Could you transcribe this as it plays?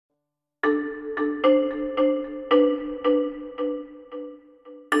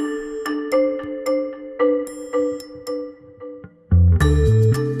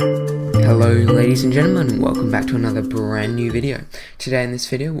Ladies and gentlemen, welcome back to another brand new video. Today in this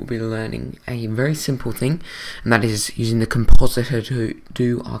video we'll be learning a very simple thing, and that is using the compositor to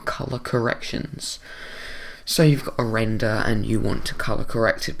do our color corrections. So you've got a render and you want to color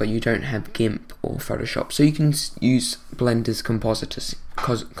correct it, but you don't have GIMP or Photoshop, so you can use Blender's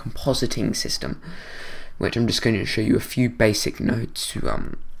compositing system, which I'm just going to show you a few basic nodes to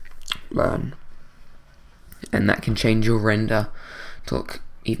learn, and that can change your render to look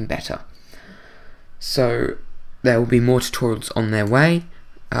even better. So there will be more tutorials on their way.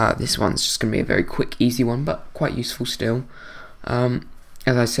 This one's just going to be a very quick, easy one, but quite useful still. As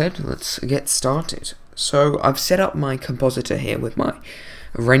I said, let's get started. So I've set up my compositor here with my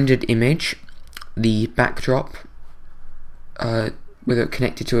rendered image, the backdrop, with it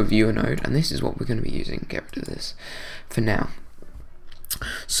connected to a viewer node, and this is what we're going to be using. Get rid of this for now.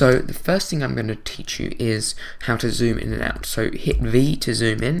 So the first thing I'm going to teach you is how to zoom in and out. So hit V to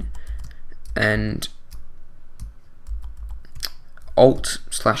zoom in, and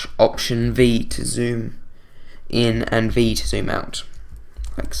Alt/Option V to zoom in, and V to zoom out,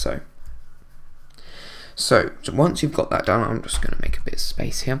 like so. So once you've got that done, I'm just going to make a bit of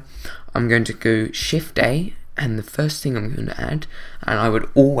space here. I'm going to go Shift A, and the first thing I'm going to add, and I would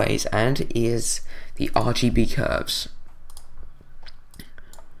always add, is the Rgb curves.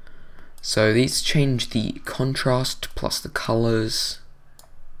 So these change the contrast plus the colors.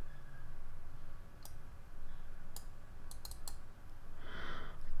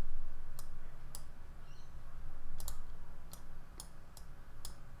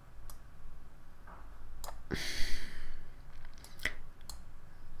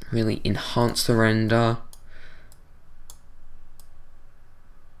 Really enhance the render.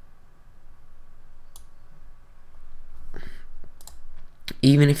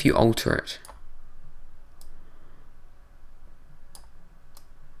 Even if you alter it.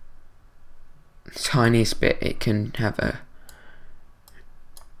 The tiniest bit, it can have a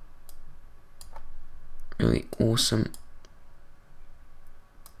really awesome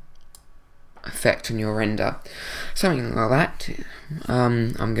effect on your render. Something like that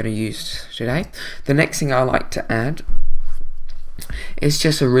I'm going to use today. The next thing I like to add is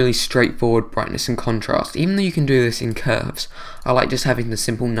just a really straightforward brightness and contrast. Even though you can do this in curves, I like just having the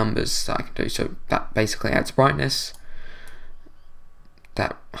simple numbers that I can do. So that basically adds brightness,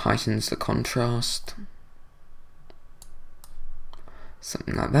 that heightens the contrast,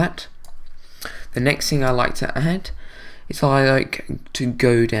 something like that. The next thing I like to add is I like to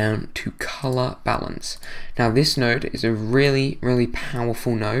go down to color balance. Now this node is a really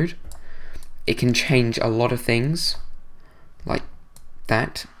powerful node. It can change a lot of things like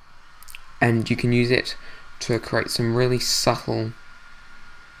that, and you can use it to create some really subtle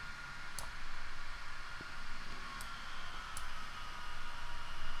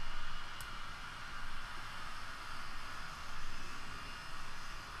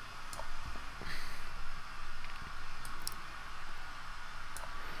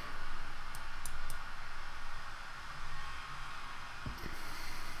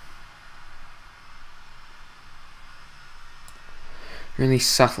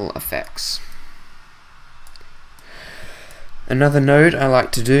effects. Another node I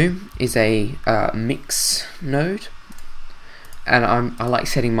like to do is a mix node, and I like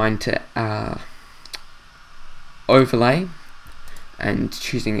setting mine to overlay and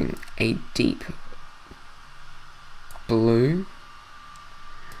choosing a deep blue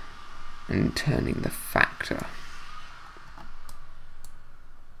and turning the factor.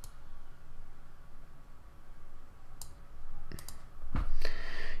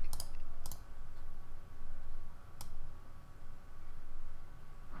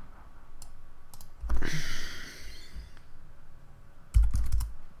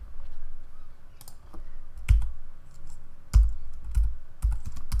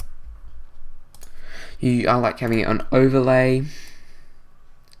 I like having it on overlay.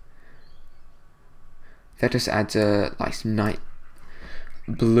 That just adds a nice night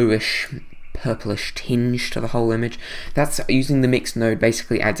bluish, purplish tinge to the whole image. That's using the mix node,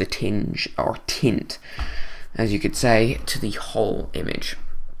 basically adds a tinge or a tint, as you could say, to the whole image.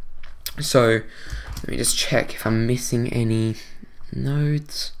 So let me just check if I'm missing any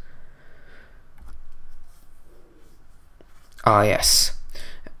nodes. Ah, yes.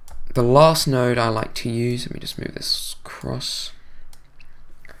 The last node I like to use, let me just move this across.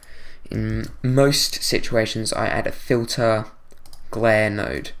 In most situations I add a filter glare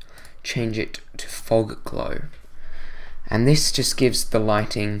node, change it to fog glow, and this just gives the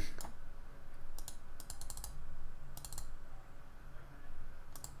lighting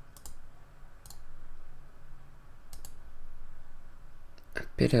a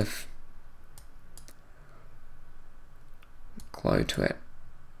bit of glow to it.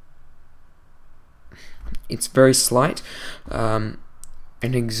 It's very slight. An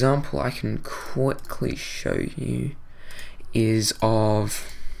example I can quickly show you is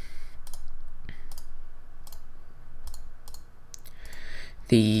of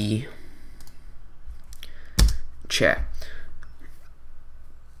the chair.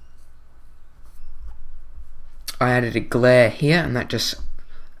 I added a glare here, and that just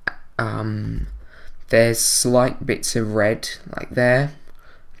there's slight bits of red like there,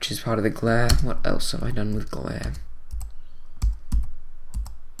 which is part of the glare. What else have I done with glare?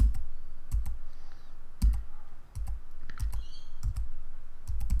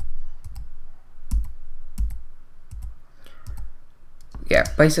 Yeah,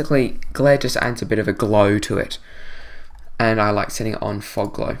 basically glare just adds a bit of a glow to it, and I like setting it on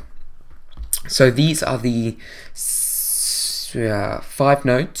fog glow. So these are the 5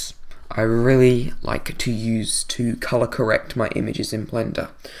 nodes I really like to use to color correct my images in Blender.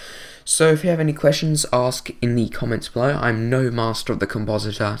 So if you have any questions, ask in the comments below. I'm no master of the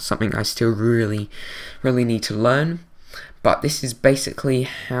compositor, something I still really need to learn, but this is basically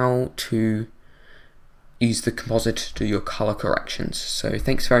how to use the composite to do your color corrections. So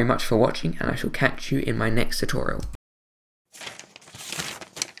thanks very much for watching, and I shall catch you in my next tutorial.